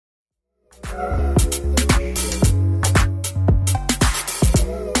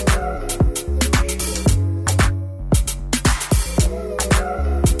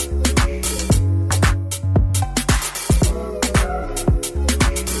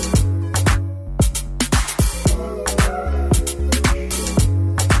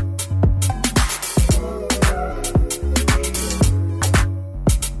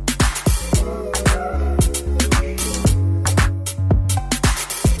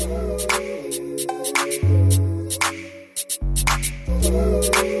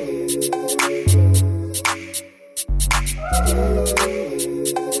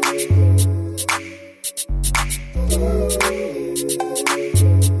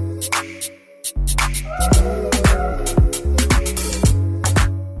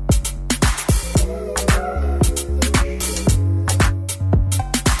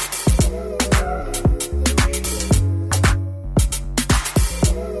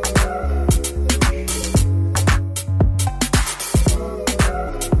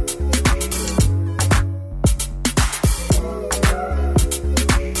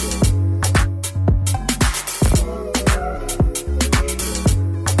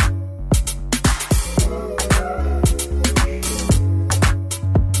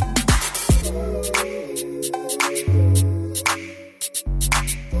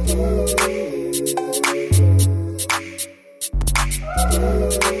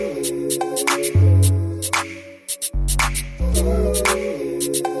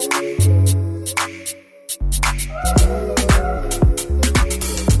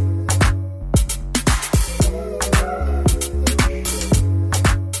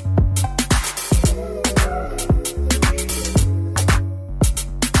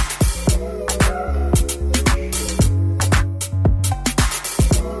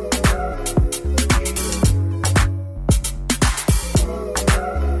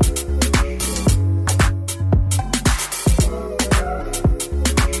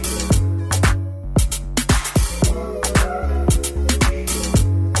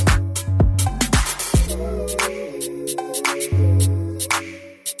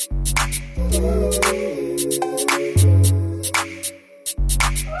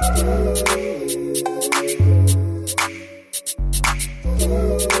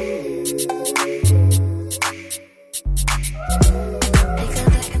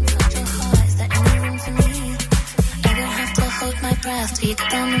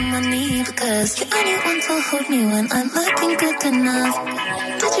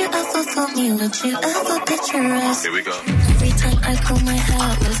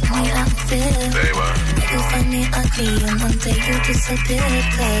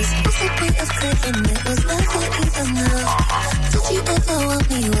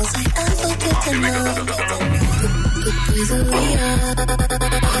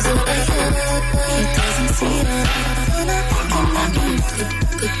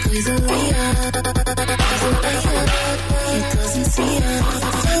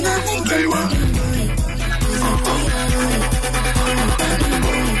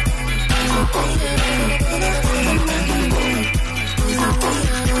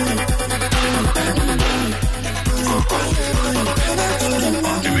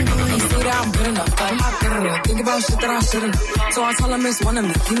So I tell him it's one of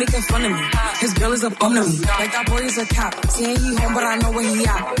me. He making fun of me. His girl is up under me. Like that boy is a cop. Saying he home, but I know where he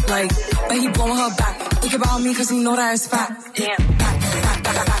at. Like, but he blowing her back. Think about me cause he know that it's fat. Damn.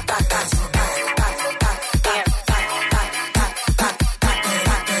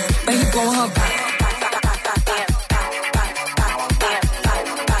 But he blowing her back.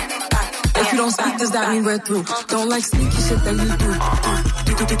 If you don't speak, does that mean we're through? Don't like sneaky shit that you do.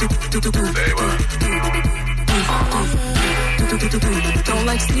 Don't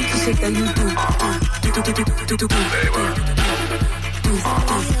like sneaky shit that you do.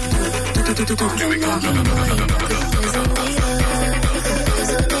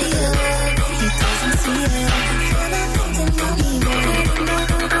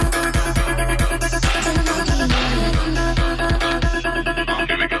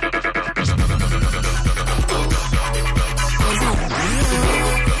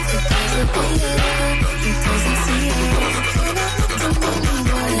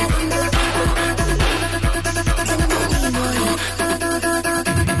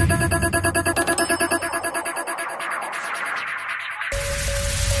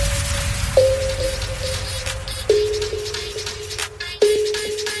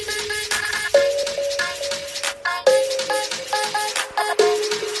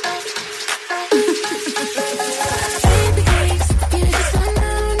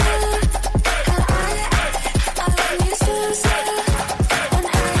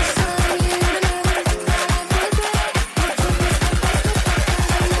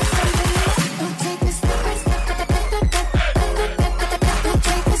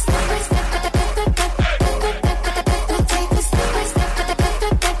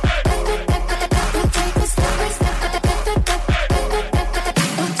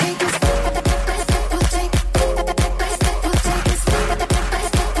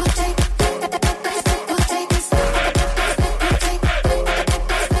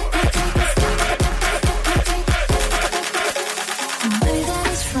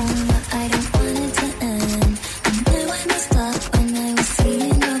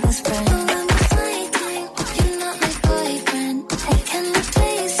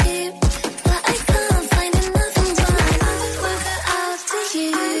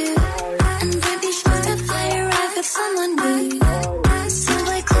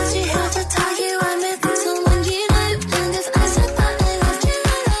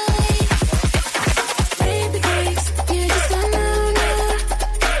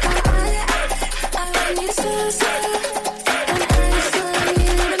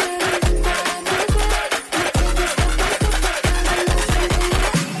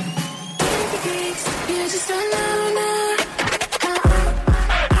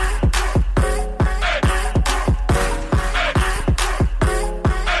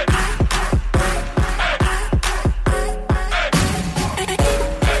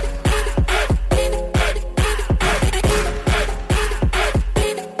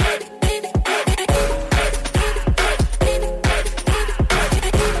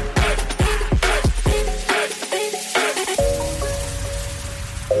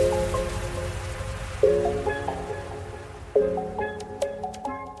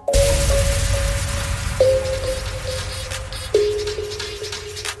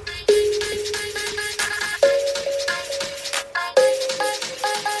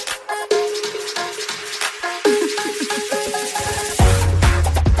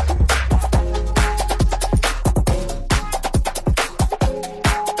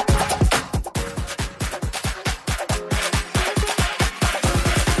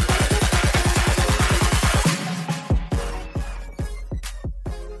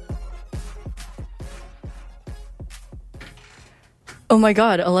 my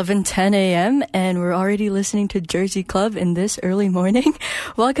God, 11:10 a.m. and we're already listening to Jersey Club in this early morning.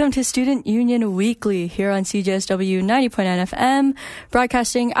 Welcome to Student Union Weekly here on CJSW 90.9 FM,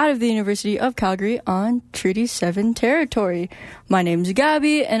 broadcasting out of the University of Calgary on Treaty 7 territory. My name's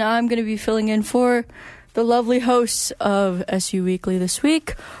Gabby and I'm going to be filling in for the lovely hosts of SU Weekly this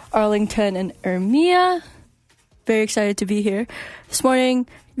week, Arlington and Ermia. Very excited to be here. This morning,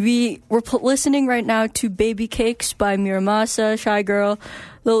 we're listening right now to Baby Cakes by Miramasa, Shy Girl,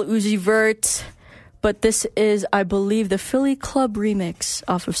 Lil Uzi Vert. But this is, I believe, the Philly Club remix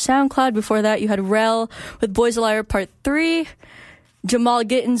off of SoundCloud. Before that, you had Rel with Boys a Liar Part 3. Jamal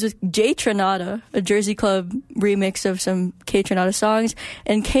Gittins with J Tronada, a Jersey Club remix of some K Tronada songs.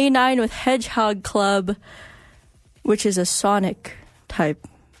 And K9 with Hedgehog Club, which is a Sonic type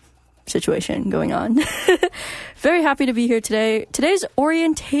situation going on. Very happy to be here today. Today's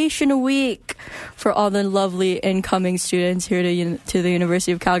orientation week for all the lovely incoming students here to the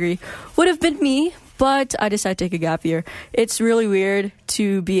University of Calgary. Would have been me, but I decided to take a gap year. It's really weird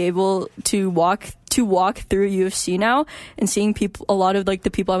to be able to walk through U of C now and seeing people, a lot of like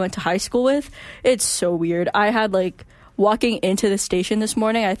the people I went to high school with. It's so weird. I had like walking into the station this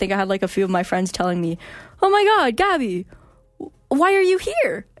morning, I think I had like a few of my friends telling me, "Oh my God, Gabby, why are you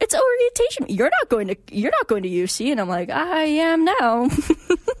here? It's orientation. You're not going to UC." And I'm like, I am now.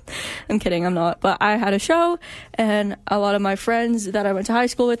 I'm kidding, I'm not. But I had a show, and a lot of my friends that I went to high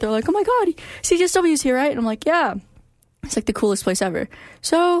school with, they're like, "Oh my God, CJSW's here, right?" And I'm like, yeah. It's like the coolest place ever.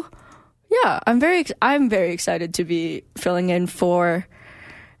 So, yeah, I'm very excited to be filling in for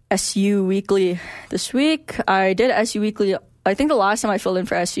SU Weekly this week. I did SU Weekly, I think the last time I filled in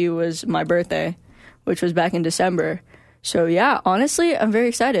for SU was my birthday, which was back in December. So yeah, honestly, I'm very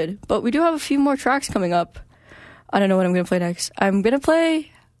excited. But we do have a few more tracks coming up. I don't know what I'm gonna play next. I'm gonna play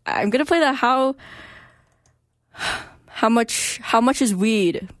the How Much Is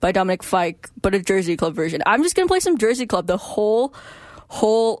Weed by Dominic Fike, but a Jersey Club version. I'm just gonna play some Jersey Club the whole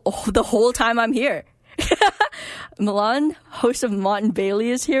time I'm here. Milan, host of Mott and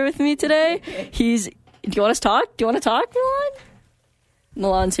Bailey, is here with me today. Do you want to talk? Milan?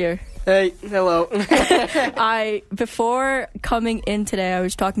 Milan's here. Hey, hello. Before coming in today, I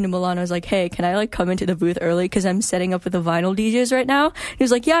was talking to Milan. I was like, "Hey, can I like come into the booth early? Because I'm setting up with the vinyl DJs right now." He was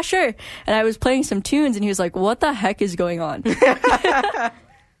like, "Yeah, sure." And I was playing some tunes, and he was like, "What the heck is going on?"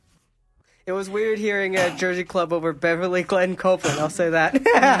 It was weird hearing a Jersey Club over Beverly Glen Copeland, I'll say that.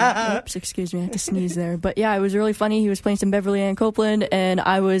 Oops, excuse me, I had to sneeze there. But yeah, it was really funny. He was playing some Beverly Ann Copeland, and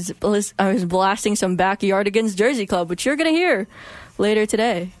I was blasting some Backyardigans Jersey Club, which you're going to hear later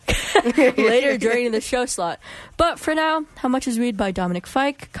today. Later during the show slot. But for now, How Much Is Weed by Dominic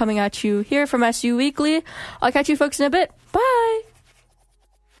Fike, coming at you here from SU Weekly. I'll catch you folks in a bit. Bye!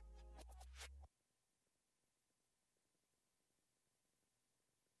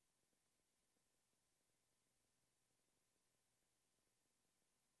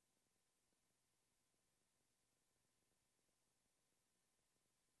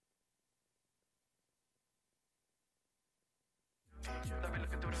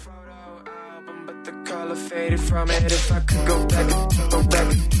 Color faded from it. If I could go back,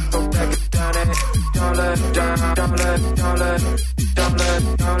 done it. Don't let down.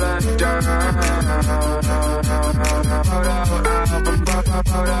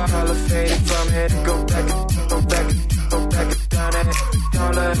 Color faded from it. Go back, done it.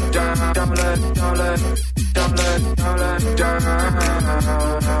 Don't let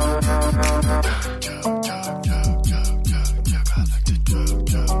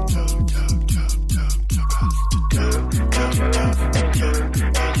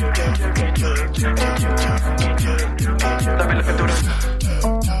Let me look into this.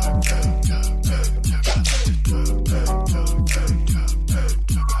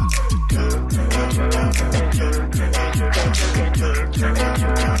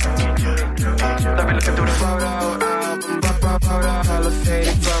 Let me look into the photo. Color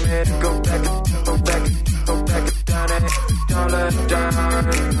faded from here to go back, done it. Don't let down.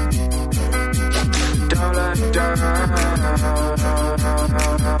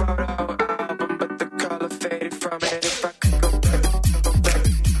 But the color faded from it. If I could go back, done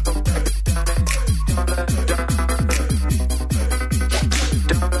it. Don't let down.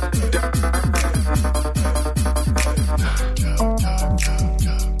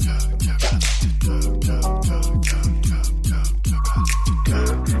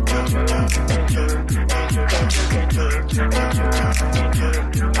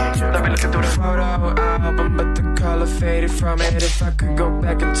 Let me look through the photo album, but the color faded from it. If I could go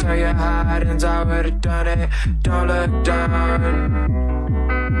back and tell you how it ends, I would have done it. Don't look down.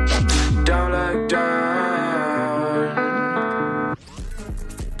 Don't look down.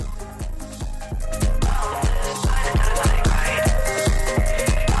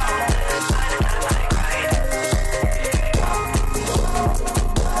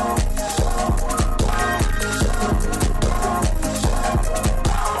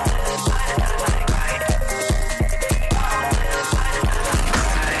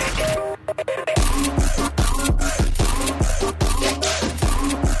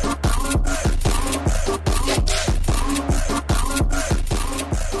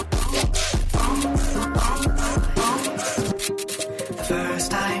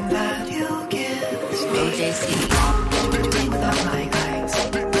 everything that you give me. OJC. Without my eyes.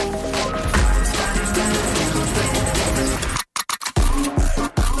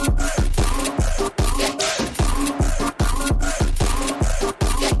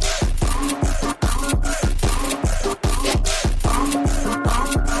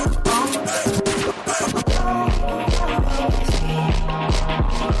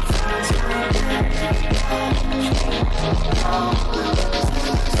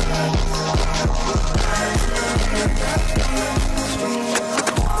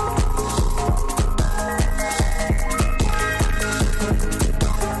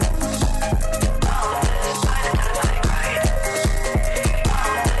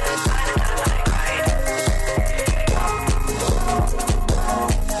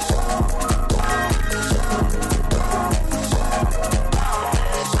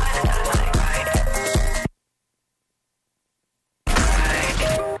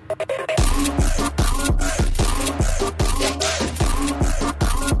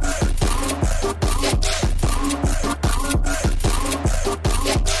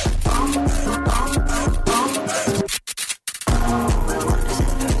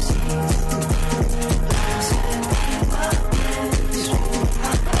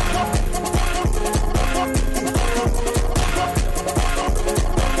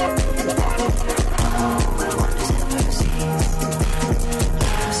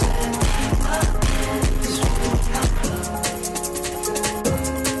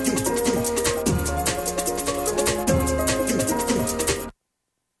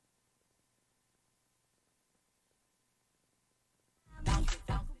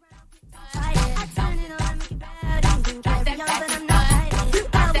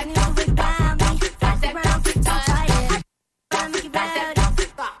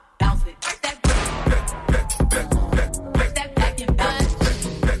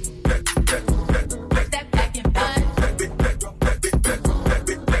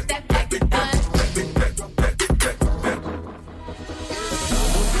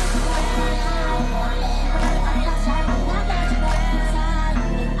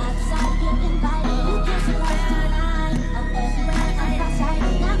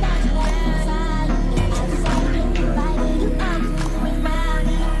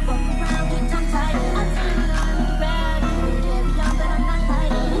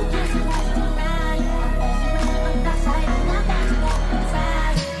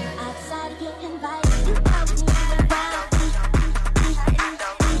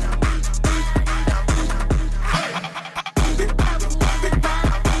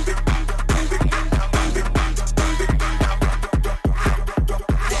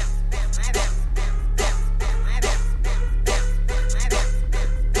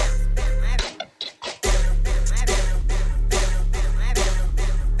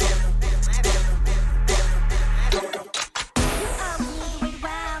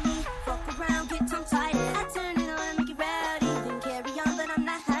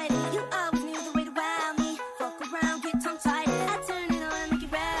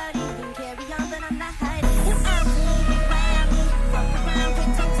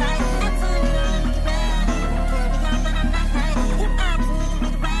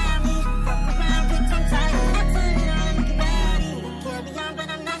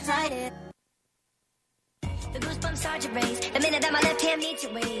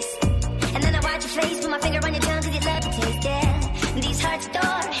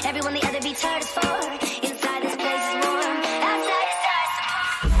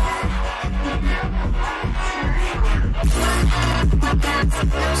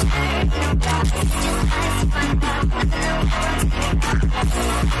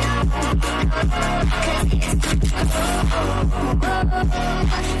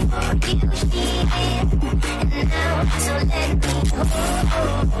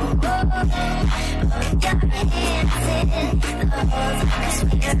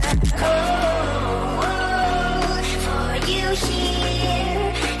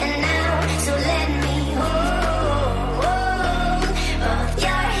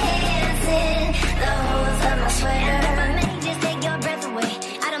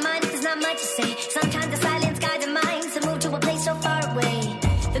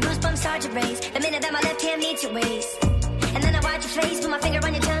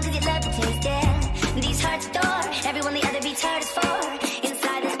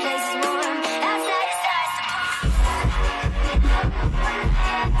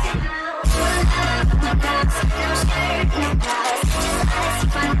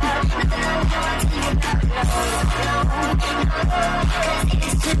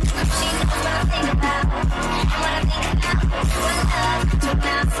 She knows what I think about, and what I think about. One love, two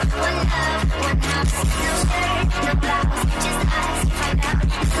mouths.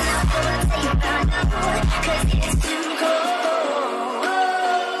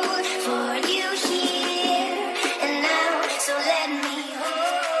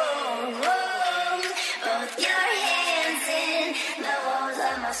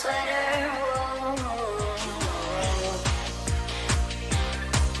 sweater.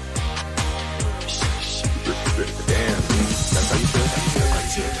 Damn, that's how you feel. I'll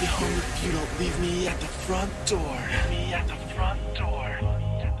take you home if you don't leave me at the front door.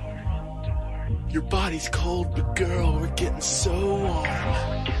 Your body's cold, but girl, we're getting so warm.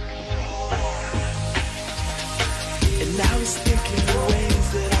 And I was thinking of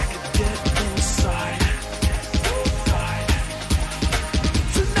ways that I could get inside.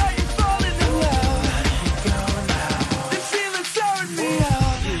 Tonight you're falling in love. Here we go now. The feeling's tearing me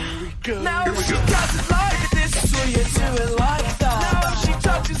up. Here we go. Now if she does it like this, will you do it like that? Now if she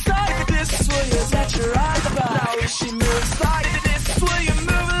touches like this, will you let your eyes back? Now if she moves like this, will you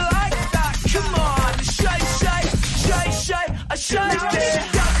move it like that? Come on, shake, shake, shake, shake, I shake it. She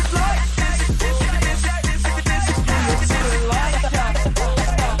does it like this, will you do it like that?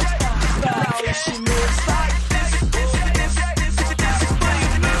 Now if she moves like this, will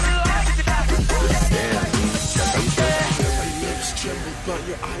you move it like that? Your lips tremble, but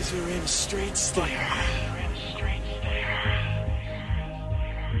your eyes are in a straight stare.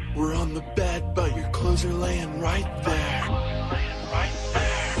 We're on the bed, but your clothes are laying right there.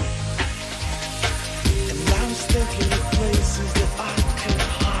 And I was thinking of places that I could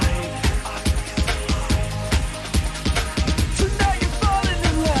hide. Tonight you're falling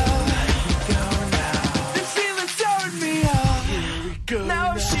in love. Here we go now. The feeling's tearing me up. Here we go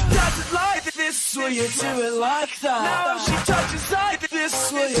now. If she does it like this, will you do it like that? Now if she touches like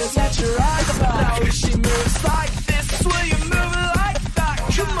this, will you let your eyes back? Now if she moves like this, will you move it like that?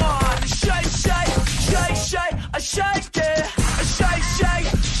 Come on, shake, shake, shake, shake, I shake it. I shake, shake,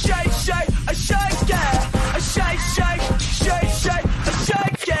 shake, shake, I shake it. I shake, shake, shake, shake, I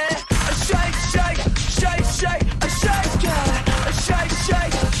shake it. I shake, shake, shake, shake, I shake it. I shake,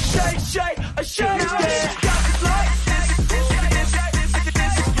 shake, shake, shake, I shake it. Does it like this? Will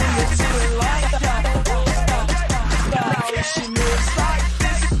you do it like that? Now if she moves like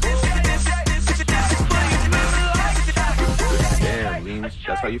this, will you move it like that? Damn, memes,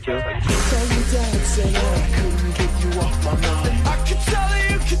 that's how you feel. Tell you dancing and I couldn't get you off my mind. I could tell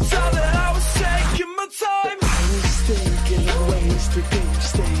you could tell that I was taking my time. I was thinking of ways to get you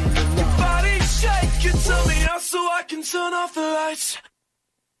staying the night. Body shaking, tell me now so I can turn off the lights.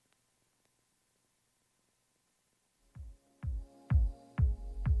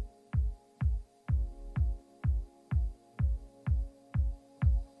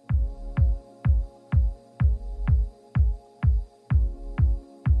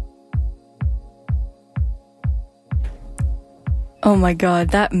 Oh my god,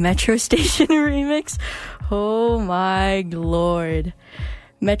 that Metro Station remix. Oh my lord.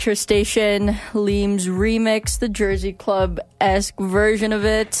 Metro Station, Liam's remix, the Jersey Club-esque version of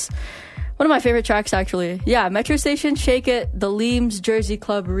it. One of my favorite tracks, actually. Yeah, Metro Station, Shake It, the Liam's Jersey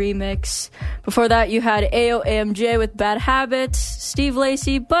Club remix. Before that, you had AOAMJ with Bad Habits, Steve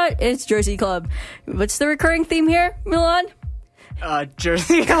Lacy, but it's Jersey Club. What's the recurring theme here, Milan?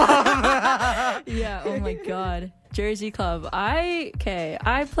 Jersey Club. Yeah, oh my god. Jersey Club. I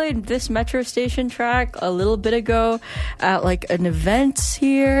played this Metro Station track a little bit ago at like an event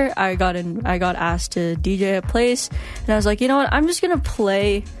here. I got asked to DJ a place, and I was like, you know what? I'm just gonna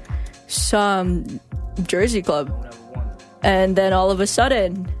play some Jersey Club. And then all of a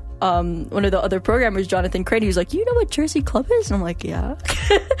sudden, one of the other programmers, Jonathan Crane, he was like, you know what Jersey Club is? And I'm like, yeah.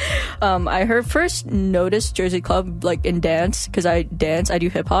 I first noticed Jersey Club like in dance, because I do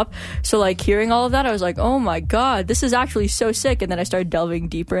hip hop. So like hearing all of that, I was like, oh my god, this is actually so sick. And then I started delving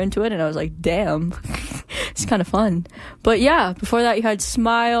deeper into it, and I was like, damn, it's kind of fun. But yeah, before that you had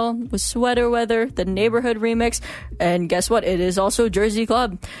Smile with Sweater Weather, the Neighborhood remix, and guess what? It is also Jersey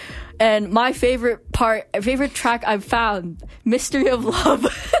Club. And my favorite track I've found, Mystery of Love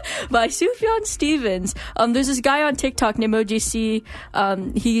by Sufjan Stevens. There's this guy on TikTok named OJC.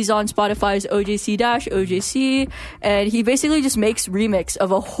 He's on Spotify's OJC-OJC, and he basically just makes remixes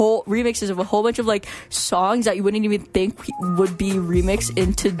of a whole bunch of like songs that you wouldn't even think would be remixed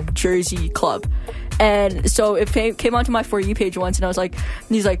into Jersey Club. And so it came onto my For You page once, and I was like,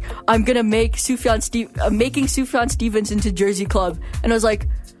 he's like, I'm making Sufjan Stevens into Jersey Club. And I was like,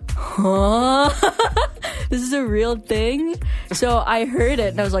 huh? This is a real thing? So I heard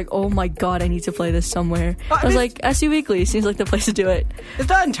it and I was like, oh my god, I need to play this somewhere. I was like, SU Weekly seems like the place to do it. It's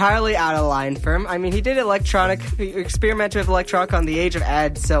not entirely out of line for him. I mean, he did he experimented with electronic on The Age of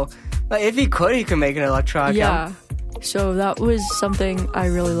Ed, so if he could make an electronic album. So that was something I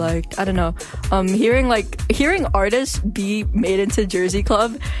really liked. I don't know. Hearing artists be made into Jersey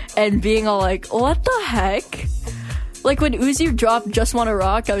Club and being all like, what the heck? like when Uzi dropped Just Wanna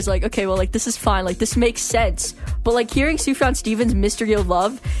Rock, I was like, okay, well, like this is fine, like this makes sense. But like hearing Sufjan Stevens' Mystery of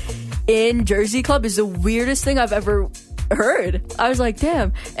Love in Jersey Club is the weirdest thing I've ever heard. I was like,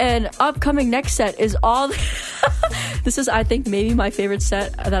 damn. And upcoming next set is all this is, I think, maybe my favorite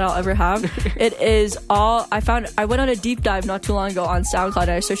set that I'll ever have. It is all I went on a deep dive not too long ago on SoundCloud,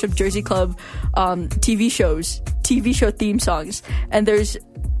 and I searched up Jersey Club TV show theme songs, and there's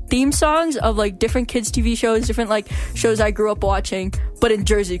theme songs of like different kids TV shows, different like shows I grew up watching, but in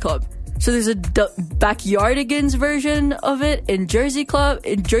Jersey Club. So there's a Backyardigans version of it in Jersey Club,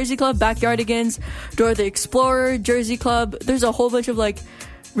 Backyardigans, Dora the Explorer, Jersey Club. There's a whole bunch of like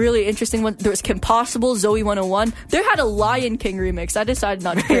really interesting ones. There was Kim Possible, Zoe 101. They had a Lion King remix. I decided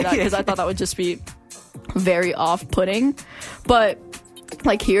not to play that because I thought that would just be very off-putting. But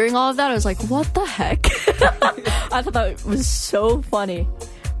like hearing all of that, I was like, what the heck? I thought that was so funny.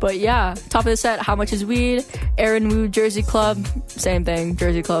 But yeah, top of the set, How Much Is Weed? Aaron Wu, Jersey Club, same thing,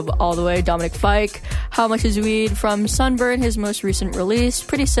 Jersey Club all the way. Dominic Fike, How Much Is Weed from Sunburn, his most recent release.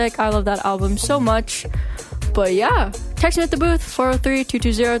 Pretty sick. I love that album so much. But yeah, text me at the booth,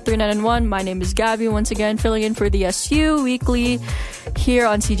 403-220-3991. My name is Gabby, once again, filling in for the SU Weekly here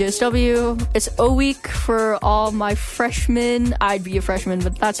on CJSW. It's O week for all my freshmen. I'd be a freshman,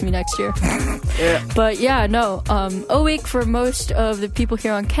 but that's me next year. Yeah. But yeah, no, O week for most of the people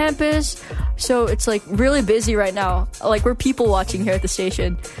here on campus. So it's like really busy right now. Like we're people watching here at the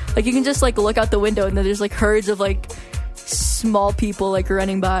station. Like you can just like look out the window and then there's like herds of like small people like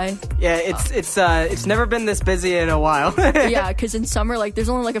running by. Yeah, it's never been this busy in a while. Yeah, because in summer, like there's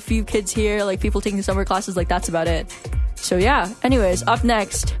only like a few kids here, like people taking summer classes, like that's about it. So yeah, anyways, up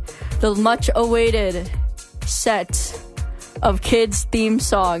next, the much awaited set of kids theme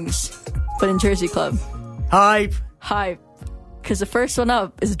songs, but in Jersey Club. Hype. Because the first one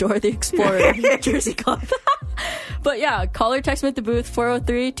up is Dora the Explorer, Jersey Club. But yeah, call or text me at the booth,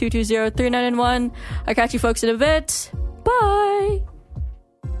 403-220-3991. I'll catch you folks in a bit. Bye!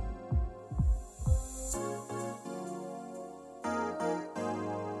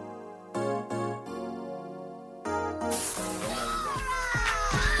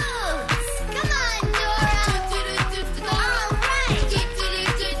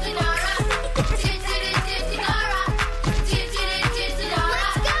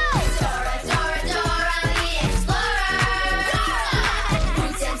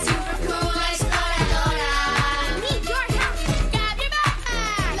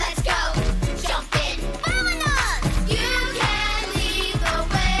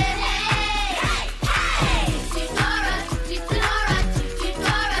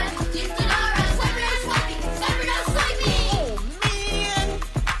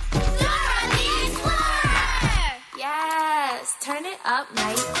 Turn it up,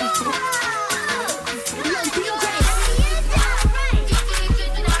 night.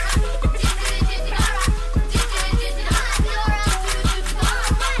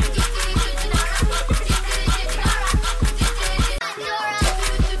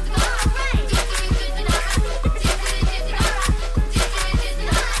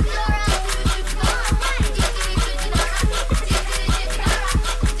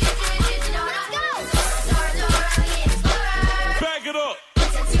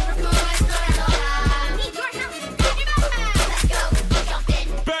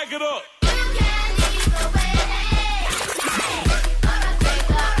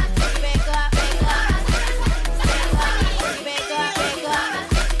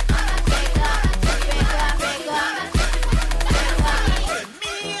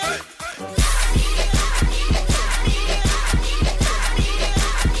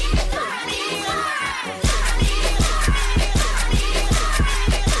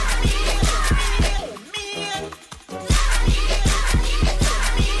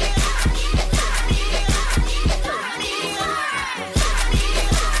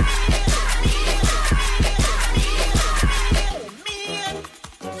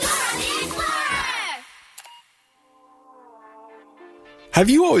 Have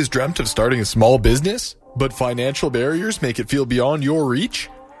you always dreamt of starting a small business, but financial barriers make it feel beyond your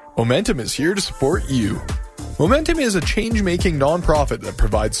reach? Momentum is here to support you. Momentum is a change-making nonprofit that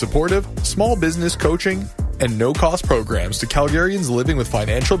provides supportive, small business coaching and no-cost programs to Calgarians living with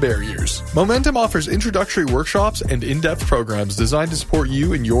financial barriers. Momentum offers introductory workshops and in-depth programs designed to support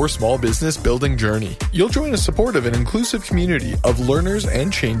you in your small business building journey. You'll join a supportive and inclusive community of learners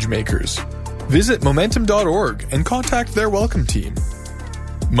and change makers. Visit momentum.org and contact their welcome team.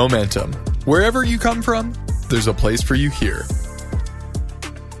 Momentum. Wherever you come from, there's a place for you here.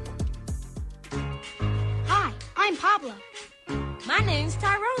 Hi, I'm Pablo. My name's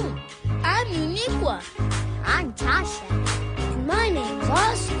Tyrone. I'm Uniqua. I'm Tasha.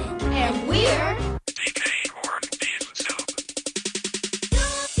 here.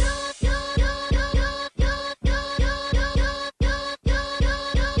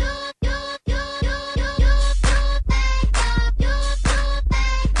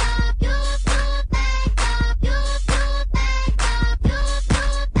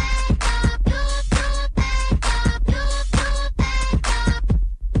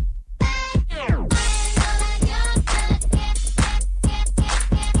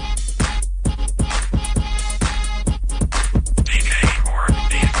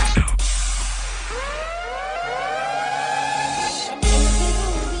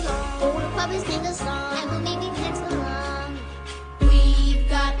 We've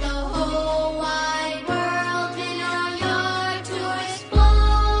got the whole wide world in our yard to explore.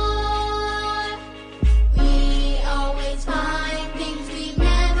 We always find things we've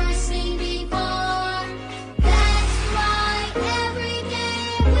never seen before. That's why every day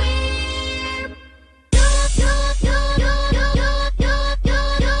we're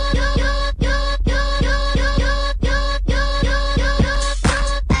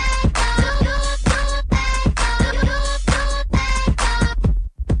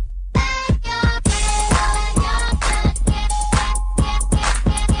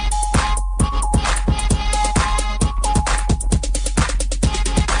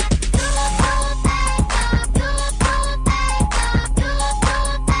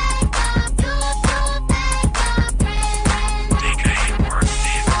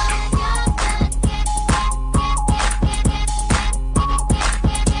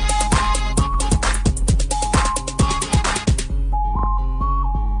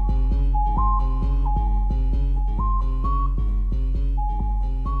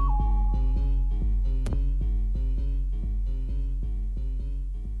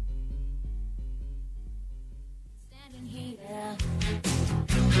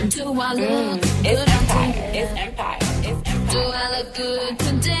Do I look good? It's Empire. Do I look good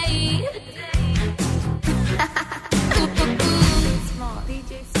today?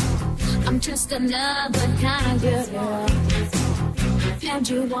 I'm just another kind of girl. And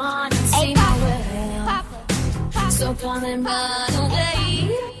you wanna see my world, so come and run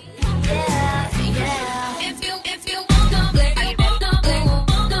away. Yeah, yeah. If you wanna play, if you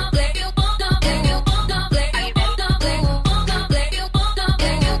wanna play, if you wanna play, if you wanna play, if you wanna play, if you wanna play, if you wanna play, if you wanna play, if you wanna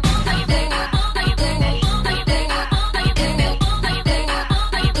play,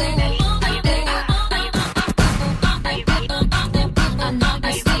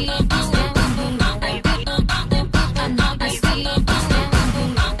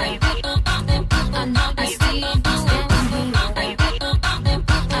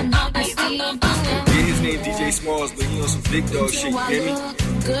 Yeah, his name DJ Smalls, but he on some big dog shit, you hear me?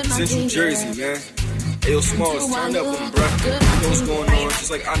 Central Jersey, man. Ayo, Smalls, turn up on him, bruh. You know what's going on,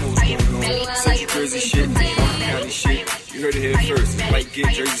 just like I know what's going on. Central Jersey shit, North County shit. You heard it here first. Like,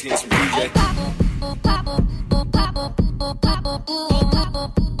 get Jersey's hands from DJ.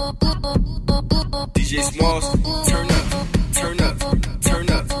 DJ Smalls, turn up, turn up, turn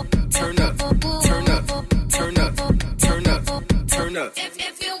up, turn up, turn up, turn up, turn up, turn up.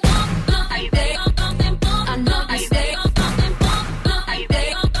 if you want, I know I stay. I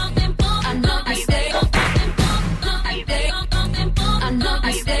know I stay. I know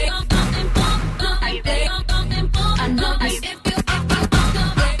I stay. I know I stay.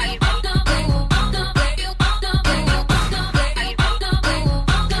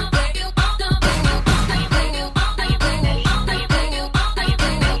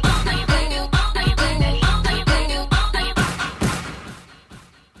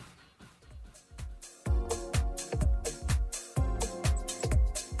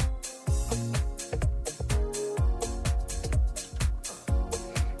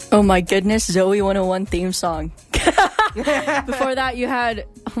 Oh my goodness, Zoe 101 theme song. Before that, you had,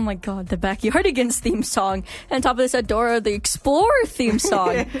 oh my god, the Backyardigans theme song. And on top of this, Dora the Explorer theme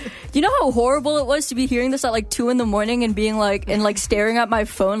song. You know how horrible it was to be hearing this at like 2 a.m. and being like, and like staring at my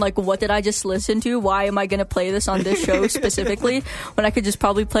phone, like, what did I just listen to? Why am I going to play this on this show specifically when I could just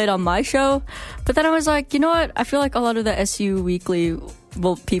probably play it on my show? But then I was like, you know what? I feel like a lot of the SU Weekly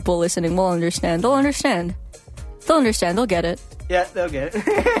people listening will understand. They'll understand. They'll get it. Yeah, they'll get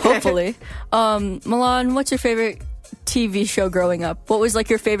it. Hopefully. Milan, what's your favorite TV show growing up? What was like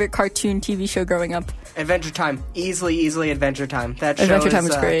your favorite cartoon TV show growing up? Adventure Time. Easily Adventure Time. That show Adventure Time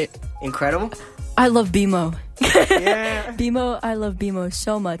is great. Incredible. I love BMO. Yeah. BMO, I love BMO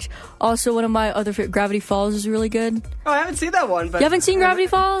so much. Also, one of my other Gravity Falls is really good. Oh, I haven't seen that one. But You haven't seen Gravity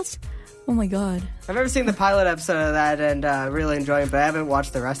Falls? Oh my god. I've never seen the pilot episode of that and really enjoying it, but I haven't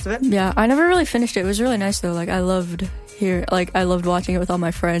watched the rest of it. Yeah, I never really finished it. It was really nice though. Like I loved watching it with all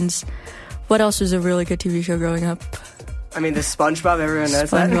my friends. What else was a really good TV show growing up? I mean, the SpongeBob, everyone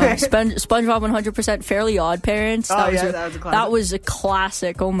knows that. SpongeBob 100%. Fairly Odd Parents. That was a classic. That was a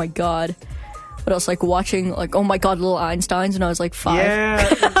classic. Oh my god. What else? Like watching, like, oh my god, Little Einsteins when I was like 5.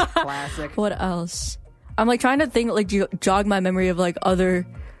 Yeah, classic. What else? I'm like trying to think, like, jog my memory of like other.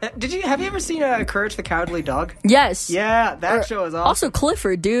 Have you ever seen Courage the Cowardly Dog? Yes. Yeah, that show is awesome. Also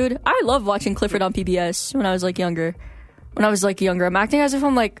Clifford, dude. I love watching Clifford on PBS when I was like younger. I'm acting as if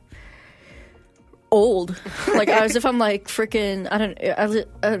I'm like old, like as if I'm like freaking.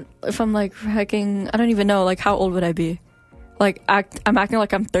 If I'm like freaking. I don't even know. Like, how old would I be? Like, I'm acting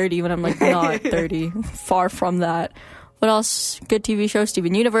like I'm 30 when I'm like not 30. Far from that. What else? Good TV show: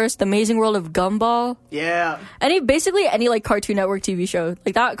 Steven Universe, The Amazing World of Gumball. Yeah. Basically any like Cartoon Network TV show.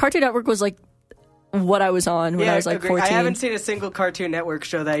 Like that Cartoon Network was like what I was on when I was like 14. I haven't seen a single Cartoon Network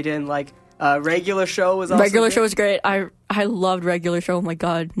show that I didn't like. Regular Show was also Regular good. Show was great. I loved Regular Show. Oh my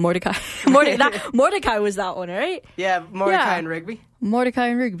god, Mordecai. Mordecai was that one, right? Yeah, Mordecai and Rigby. Mordecai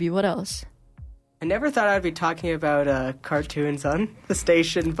and Rigby. What else? I never thought I'd be talking about cartoons on the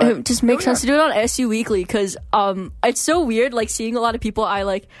station, but it just makes sense to do it on SU Weekly because it's so weird, like seeing a lot of people I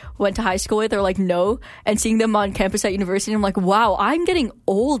like went to high school with or like know, and seeing them on campus at university. I'm like, wow, I'm getting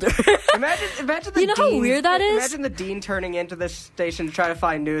older. Imagine the you know dean, how weird that is. Imagine the dean turning into the station to try to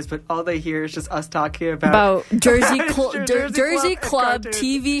find news, but all they hear is just us talking about Jersey Jersey Club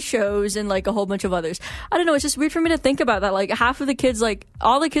TV shows and like a whole bunch of others. I don't know. It's just weird for me to think about that. Like half of the kids, like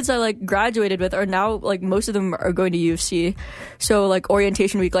all the kids I like graduated with are now, like, most of them are going to U of C. So like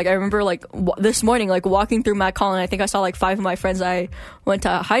orientation week, like I remember like this morning, like walking through Matt Collin, I think I saw like 5 of my friends I went to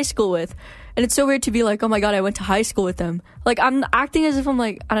high school with, and it's so weird to be like, oh my god, I went to high school with them. Like I'm acting as if I'm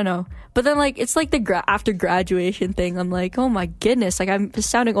like, I don't know, but then like it's like the after graduation thing, I'm like, oh my goodness, like I'm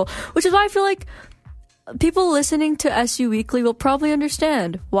sounding old, which is why I feel like people listening to SU Weekly will probably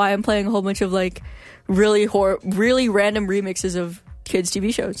understand why I'm playing a whole bunch of like really random remixes of kids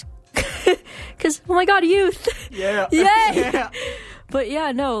TV shows. Because, oh my god, youth. Yeah. Yay! Yeah. But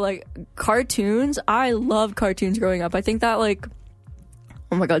yeah, no, like, cartoons. I loved cartoons growing up. I think that, like,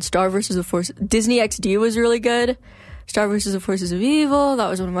 oh my god, Star vs. the Forces. Disney XD was really good. Star vs. the Forces of Evil, that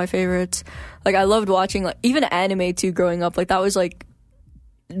was one of my favorites. Like, I loved watching, like, even anime, too, growing up. Like, that was, like,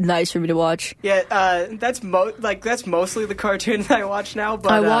 nice for me to watch. Yeah, that's mostly the cartoons I watch now,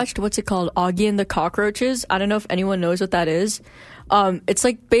 but... I watched, what's it called? Augie and the Cockroaches. I don't know if anyone knows what that is. It's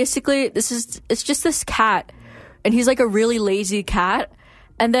like basically it's just this cat, and he's like a really lazy cat,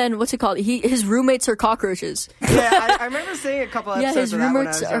 and then what's it called? His roommates are cockroaches. Yeah, I remember seeing a couple episodes. Yeah, his of that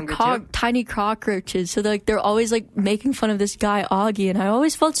roommates when I was are younger, too. tiny cockroaches. So they're always like making fun of this guy Augie, and I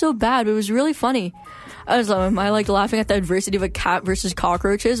always felt so bad, but it was really funny. I was like, am I like laughing at the adversity of a cat versus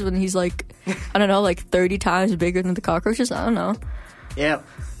cockroaches when he's like, I don't know, like 30 times bigger than the cockroaches? I don't know. Yeah.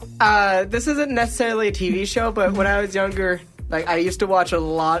 This isn't necessarily a TV show, but when I was younger, like, I used to watch a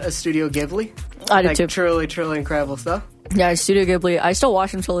lot of Studio Ghibli. I did like, too. Truly, truly incredible stuff. Yeah, Studio Ghibli. I still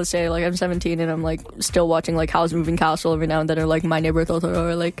watch them till this day. Like, I'm 17 and I'm, like, still watching, like, Howl's Moving Castle every now and then, or, like, My Neighbor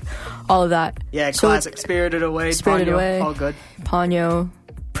Totoro, or, like, all of that. Yeah, so classic. Spirited Away, Ponyo, all good. Ponyo,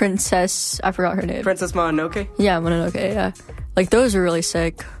 Princess, I forgot her name. Princess Mononoke? Yeah, Mononoke, yeah. Like, those are really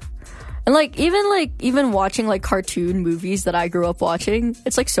sick. And, even watching, like, cartoon movies that I grew up watching,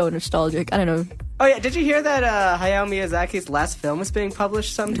 it's, like, so nostalgic. I don't know. Oh, yeah, did you hear that Hayao Miyazaki's last film is being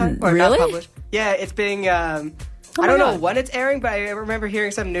published sometime? Or really? Not published. Yeah, it's being, I don't know when it's airing, but I remember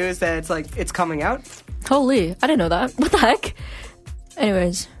hearing some news that it's, like, it's coming out. Holy, I didn't know that. What the heck?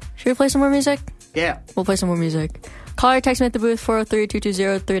 Anyways, should we play some more music? Yeah. We'll play some more music. Call or text me at the booth,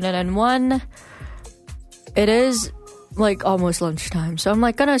 403-220-3991. It is, like, almost lunchtime, so I'm,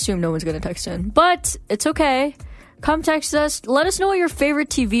 like, gonna assume no one's gonna text in. But it's okay. Come text us. Let us know what your favorite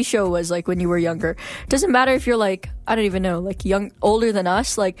TV show was, like, when you were younger. Doesn't matter if you're, like, I don't even know, like, older than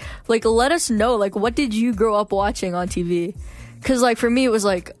us. Like, let us know, like, what did you grow up watching on TV? Because, like, for me, it was,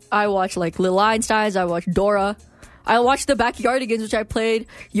 like, I watched, like, Little Einsteins. I watched Dora. I watched The Backyardigans, which I played.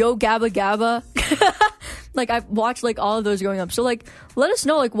 Yo Gabba Gabba. Like, I watched, like, all of those growing up. So, like, let us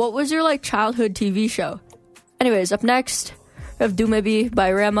know, like, what was your, like, childhood TV show? Anyways, up next, we have Do Maybe by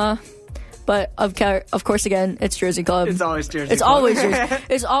Rema. But of course, again, it's Jersey Club. It's always Jersey It's Club. always Jersey.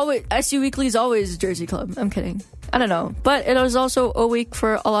 It's always SU Weekly is always Jersey Club. I'm kidding. I don't know, but it was also a week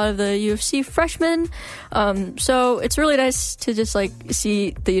for a lot of the UFC freshmen. So it's really nice to just like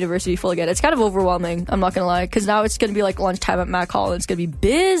see the university full again. It's kind of overwhelming. I'm not gonna lie, because now it's gonna be like lunchtime at Mac Hall and it's gonna be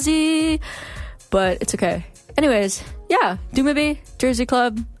busy, but it's okay. Anyways, yeah, Do Maybe, Jersey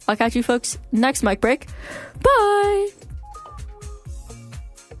Club. I'll catch you folks next mic break. Bye.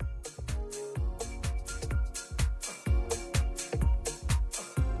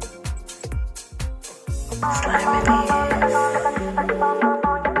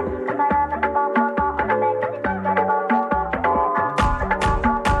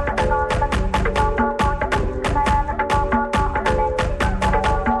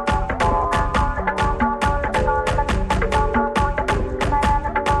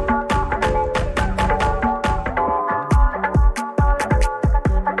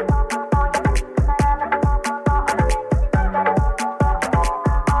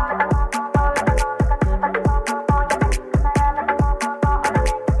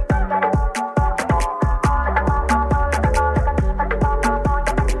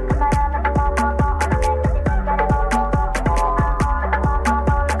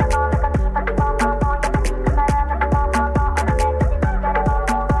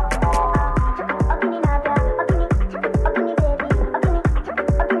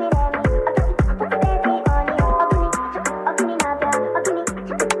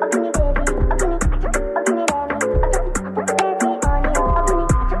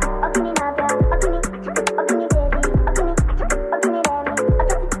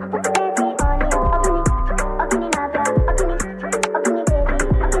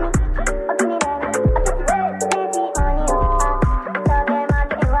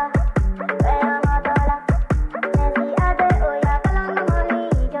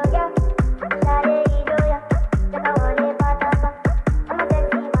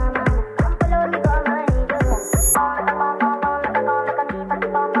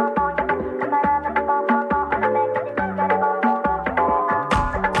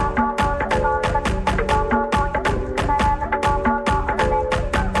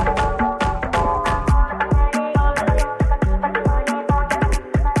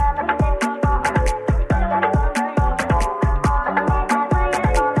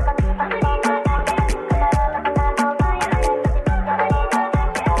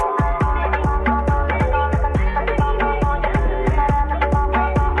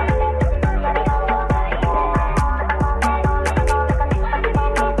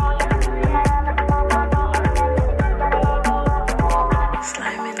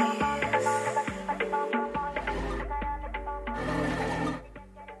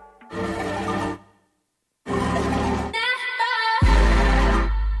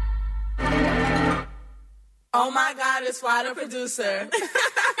 Oh my God, it's Fly the producer.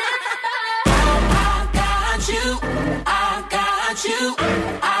 I got you, I got you,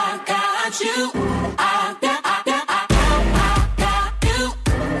 I got you, I got you.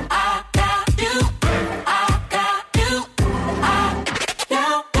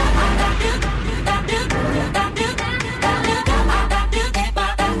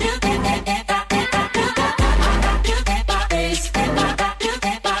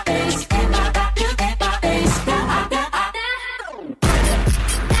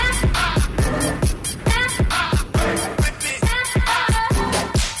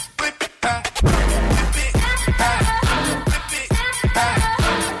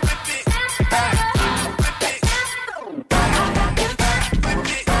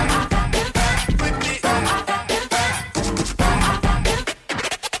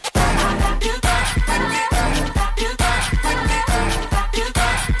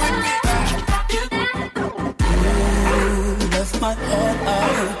 My heart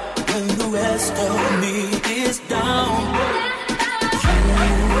out when the rest of me is down.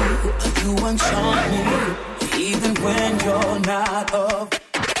 You enchant me even when you're not up.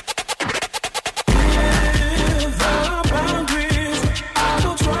 With the boundaries, I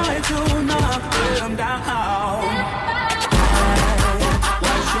will try to knock them down. I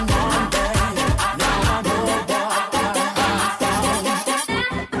was your one day, now I know what I found.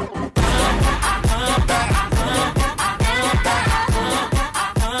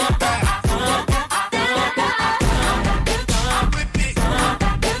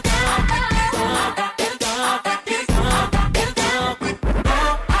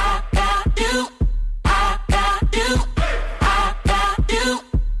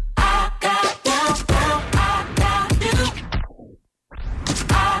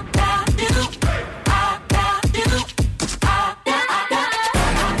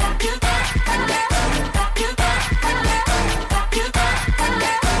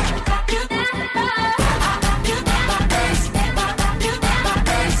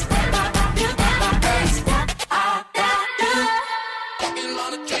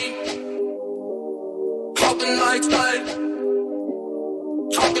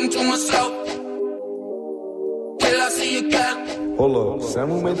 Hold up,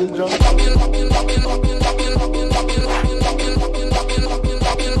 Samu made this jump?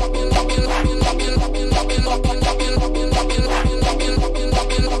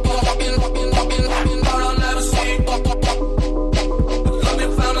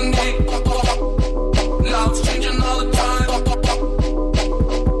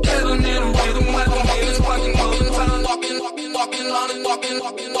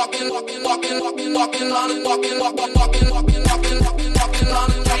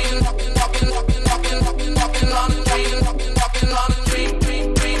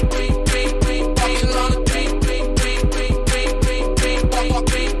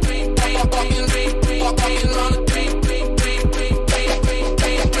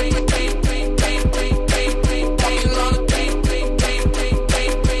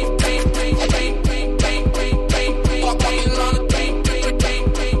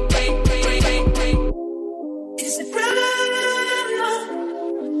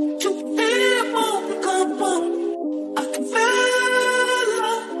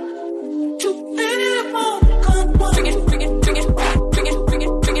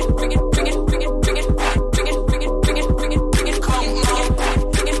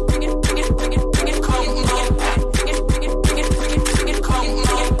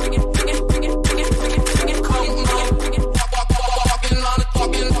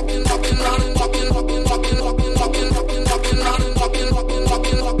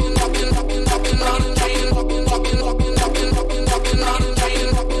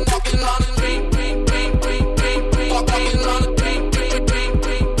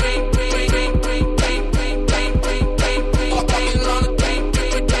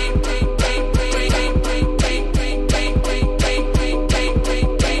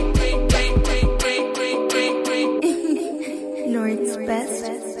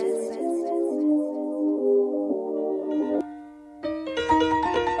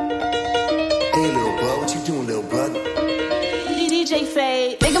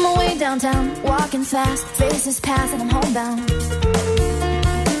 Fast, faces pass and I'm homebound.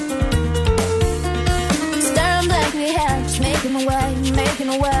 Staring blankly ahead, just making a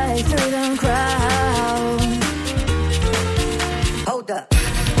way through the crowd. Hold up.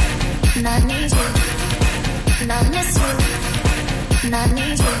 And I need you, and I miss you, and I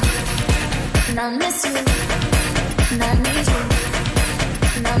need you, and I miss you, and I need you,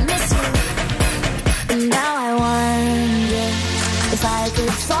 and I miss you. And now I wonder if I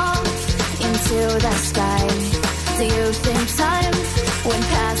could fall into the sky. Do you think time would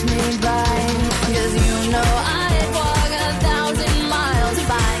pass me by? 'Cause you know I'd walk 1,000 miles if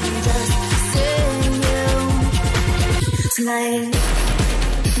I could just see you tonight.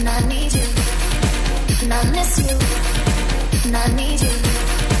 And I need you, and I miss you, and I need you,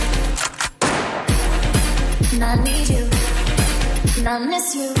 and I need you, and I miss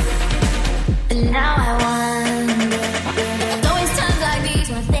you. And now I wonder, there's always times like these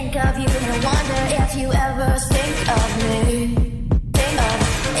when I think of you, and I wonder if you ever think of me.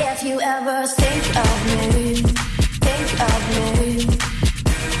 If you ever think of me, think of me.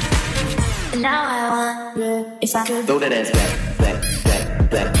 And now I wonder if I could throw that ass back.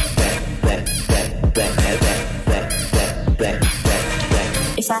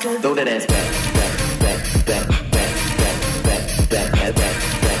 If I could throw that ass back.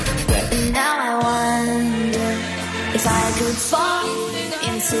 And now I wonder if I could fall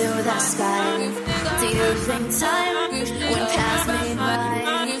into the sky. Do you think time would pass me by?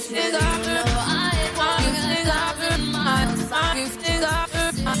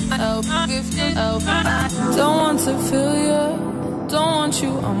 Don't want to feel you, don't want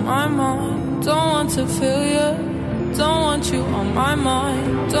you on my mind. Don't want to feel you, don't want you on my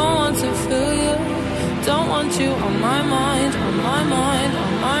mind. Don't want to feel you, don't want you on my mind, on my mind,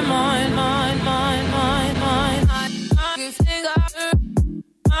 on my mind, mind, mind, mind, mind.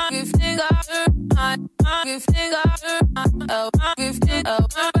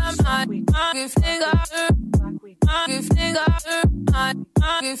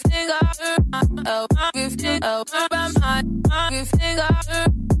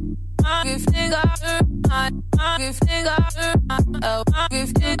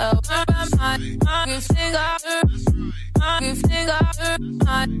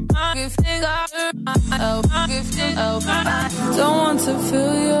 Don't want to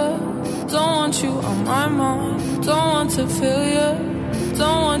feel you, don't want you on my mind. Don't want to feel you,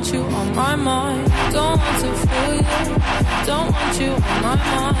 don't want you on my mind. Don't want to feel you, don't want you on my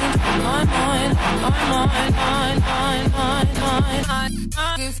mind, on my mind, on my mind, mind, mind, mind, mind.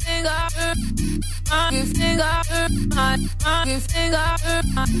 You think I hurt, you think I hurt, you think I hurt,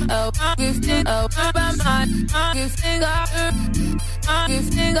 you think I hurt, you think I hurt, you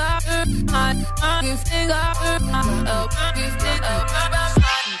think I hurt, you think I hurt, you think I hurt.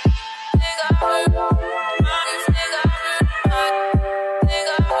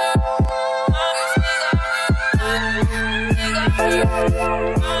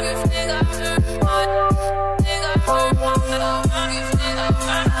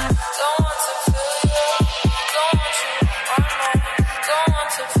 Don't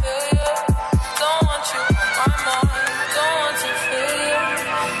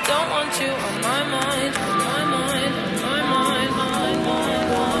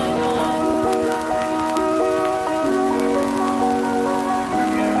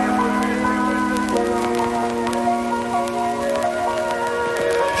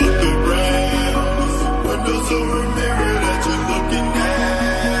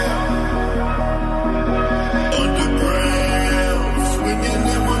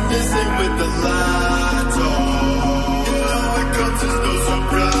with the lights off. You know it comes as no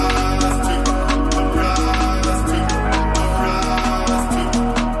surprise to, surprise to, surprise to,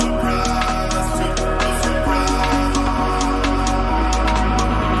 surprise to, no surprise.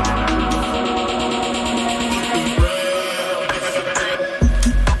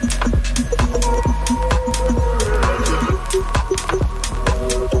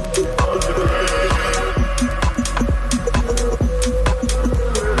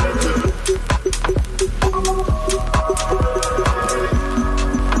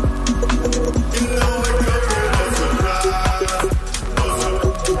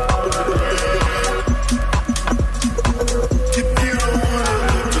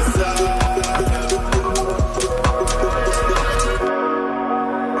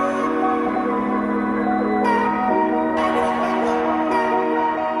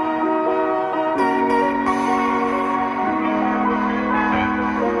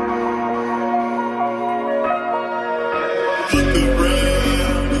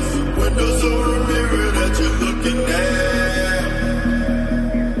 Windows or a mirror that you're looking at.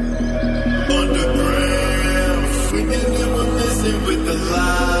 Underground, swinging and we're missing with the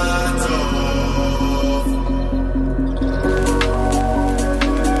lights off.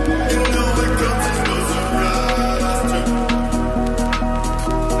 You know it comes as no surprise to.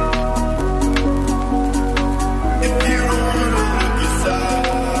 If you don't wanna look inside,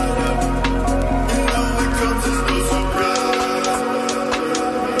 you know it comes as no surprise.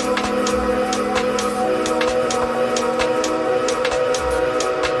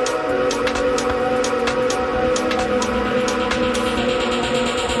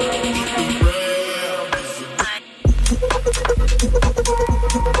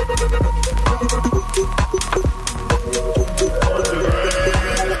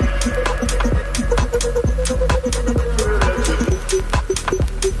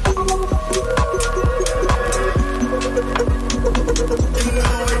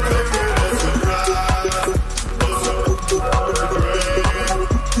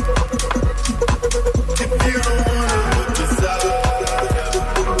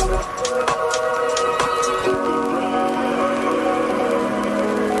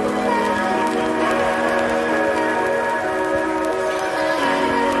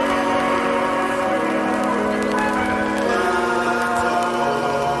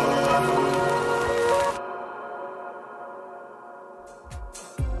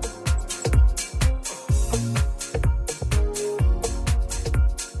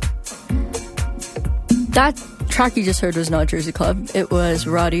 That track you just heard was not Jersey Club. It was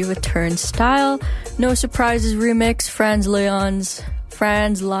Roddy with Turnstile. No Surprises remix.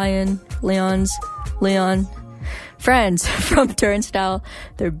 Franz from Turnstile.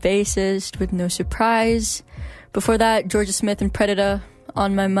 Their bassist with No Surprise. Before that, Georgia Smith and Predator,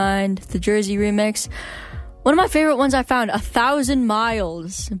 On My Mind, the Jersey remix. One of my favorite ones I found, 1,000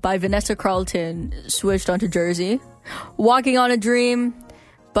 Miles by Vanessa Carlton, switched onto Jersey. Walking on a Dream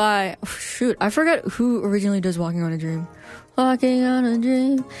by, I forgot who originally does Walking on a Dream. Walking on a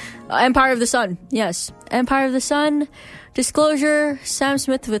Dream. Empire of the Sun. Yes. Empire of the Sun. Disclosure. Sam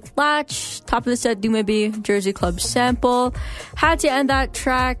Smith with Latch. Top of the set, Do Maybe. Jersey Club sample. Had to end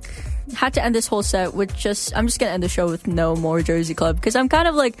this whole set with I'm just gonna end the show with no more Jersey Club, because I'm kind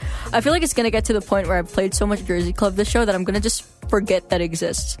of like, I feel like it's gonna get to the point where I've played so much Jersey Club this show that I'm gonna just forget that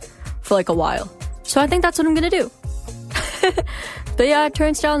exists for like a while. So I think that's what I'm gonna do. But yeah,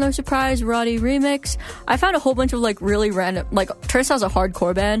 Turnstile, No Surprise, Roddy remix. I found a whole bunch of like really random, like Turnstile's a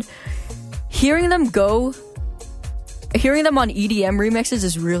hardcore band. Hearing them on EDM remixes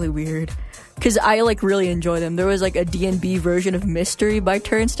is really weird, because I like really enjoy them. There was like a D&B version of Mystery by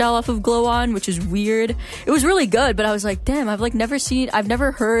Turnstile off of Glow On, which is weird. It was really good, but I was like, damn, I've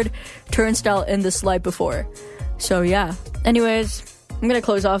never heard Turnstile in this light before. So yeah. Anyways, I'm gonna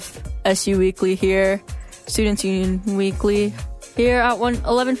close off SU Weekly here. Students Union Weekly here at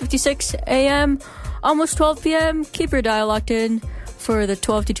 11:56 a.m. almost 12 p.m. Keep your dial locked in for the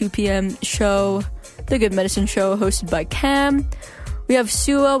 12 to 2 p.m. show, The Good Medicine Show, hosted by Cam. We have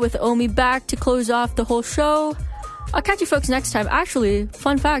Sua with Omi back to close off the whole show. I'll catch you folks next time. Actually,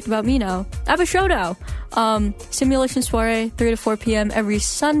 fun fact about me now, I have a show now. Simulation Soiree, 3 to 4 p.m. every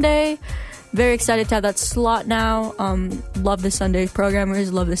Sunday. Very excited to have that slot now. Love the Sunday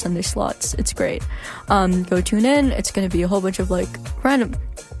programmers, love the Sunday slots. It's great. Go tune in. It's going to be a whole bunch of like random.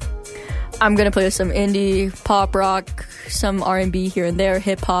 I'm going to play some indie, pop rock, some R&B here and there,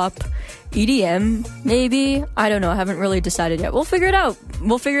 hip hop, EDM, maybe. I don't know. I haven't really decided yet. We'll figure it out.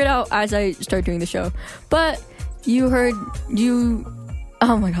 We'll figure it out as I start doing the show. But you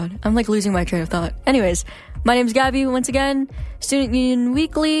Oh my god, I'm like losing my train of thought. Anyways, my name's Gabby once again, Student Union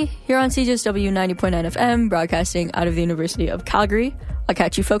Weekly here on CJSW 90.9 FM, broadcasting out of the University of Calgary. I'll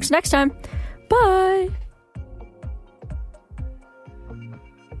catch you folks next time. Bye!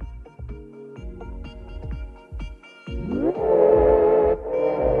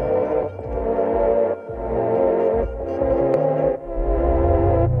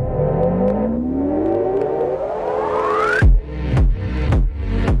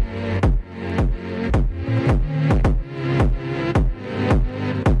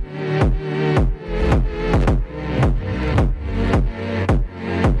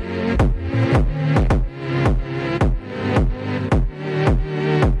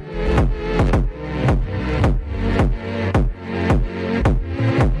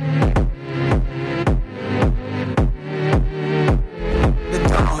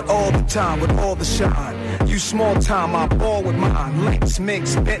 Time with all the shine. You small time, I ball with mine. Links,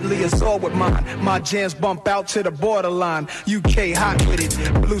 mix, Bentley is all with mine. My jams bump out to the borderline. UK hot with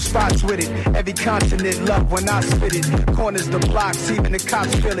it, blue spots with it. Every continent love when I spit it. Corners the blocks, even the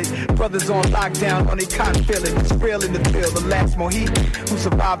cops feel it. Brothers on lockdown, on they cotton feel it. It's real in the field, the last Mohican who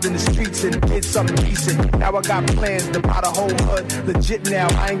survived in the streets and did something decent. Now I got plans to buy the whole hood. Legit now,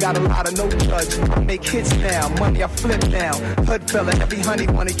 I ain't got a lot of no judge. I make hits now, money I flip now. Hood fella, every honey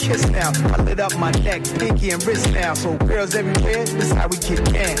wanna kiss now. I lit up my neck, pinky and wrist now. So girls everywhere, this how we get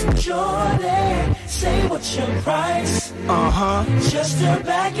down. Jordan, say what's your price? Just to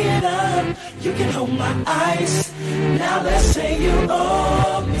back it up, you can hold my ice. Now let's say you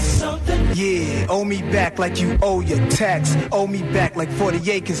owe me something. Yeah, owe me back like you owe your tax. Owe me back like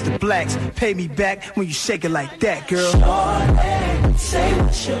 40 acres to blacks. Pay me back when you shake it like that, girl. Jordan, say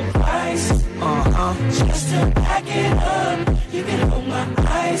what's your price? Just to back it up, you can hold my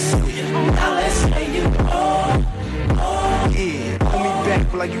ice. Now let's say you owe. Yeah, owe me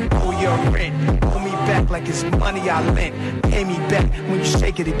back like you owe your rent. Owe me back like it's money I lent. Pay me back when you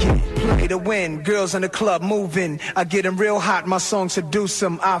shake it again. Play to win, girls in the club moving. I get them real hot, my songs seduce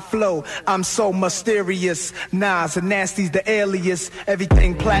them. I flow, I'm so mysterious. Nas and Nasty's the alias.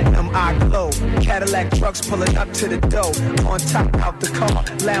 Everything platinum, I glow. Cadillac trucks pulling up to the door. On top out the car,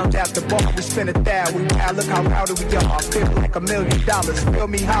 lounge at the bar. We spin it down, we wow, look how rowdy we are. Feel like $1 million. Feel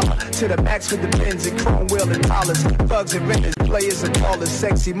me holler to the max with the Benz and chrome wheel and dollars. Thugs and renters, players and callers.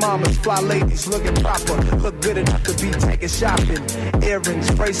 Sexy mamas, fly ladies, looking proper. Look good enough to be taking shopping. Earrings,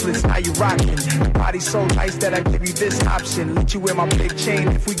 bracelets, how you rocking? Body so nice that I give you this option. Let you wear my big chain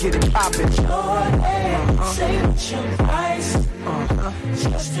if we get it poppin'. Say what's your price?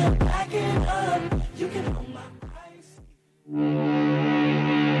 Just to back it up, you can hold my price.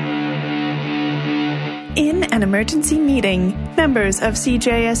 In an emergency meeting, members of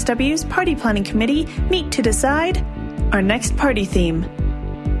CJSW's Party Planning Committee meet to decide our next party theme.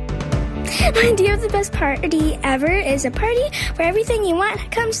 My idea of the best party ever is a party where everything you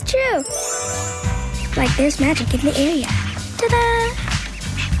want comes true. Like there's magic in the area. Ta-da!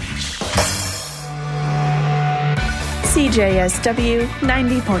 CJSW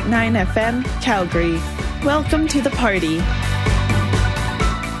 90.9 FM, Calgary. Welcome to the party.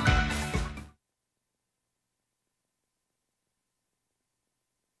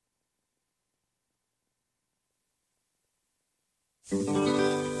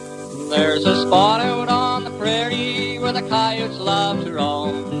 There's a spot out on the prairie where the coyotes love to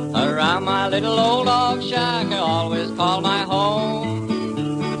roam. Around my little old log shack I always call my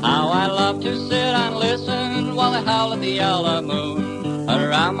home. How I love to sit and listen while they howl at the yellow moon.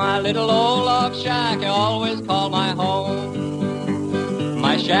 Around my little old log shack I always call my home.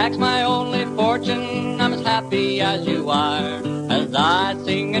 My shack's my only fortune, I'm as happy as you are. As I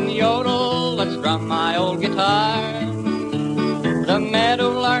sing and yodel, let's drum my old guitar. The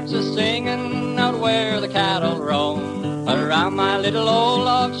meadow larks are singing out where the cattle roam. Around my little old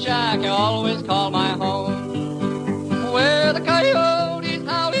log shack I always call my home. Where the coyotes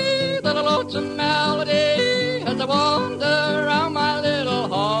howl the lonesome melody as I wander around my little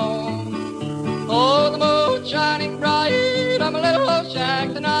home. Oh, the moon shining bright, I'm a little old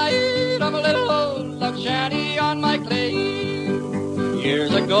shack tonight. I'm a little old log shanty on my clay.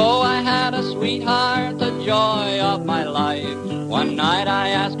 Years ago I had a sweetheart, the joy of my life. One night I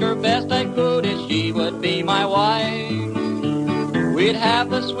asked her best I could if she would be my wife. We'd have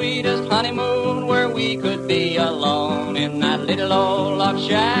the sweetest honeymoon where we could be alone. In that little old log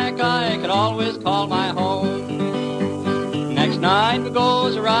shack I could always call my home. Next night we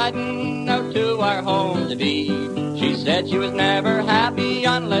goes riding out to our home to be. She said she was never happy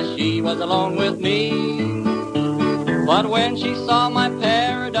unless she was alone with me. But when she saw my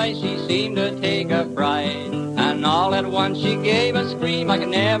paradise she seemed to take a fright. And Then all at once she gave a scream, I can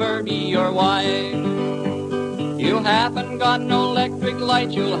never be your wife. You haven't got no electric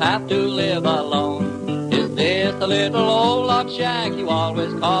light, you'll have to live alone. Is this the little old log shack you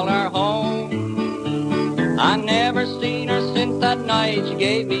always call our home? I never seen her since that night she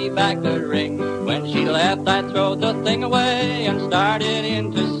gave me back the ring. When she left, I throwed the thing away and started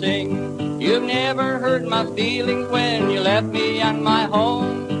in to sing. You've never hurt my feelings when you left me and my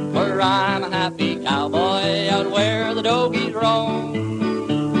home, for I'm a happy cowboy out where the dogies roam.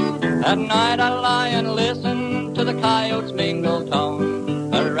 At night I lie and listen to the coyotes' mingle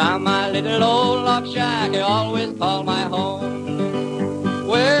tone. Around my little old log shack I always call my home.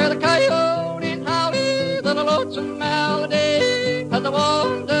 Where the coyotes howling the lonesome melody as I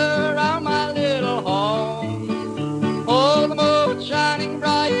wander around my little home. Oh, the moon's shining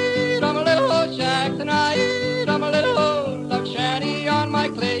bright on my little old shack tonight, on my little old log shanty on my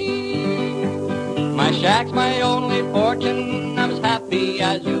clay. My shack's my only fortune, I'm as happy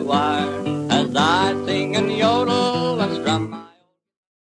as you are, as I sing and yodel and strum.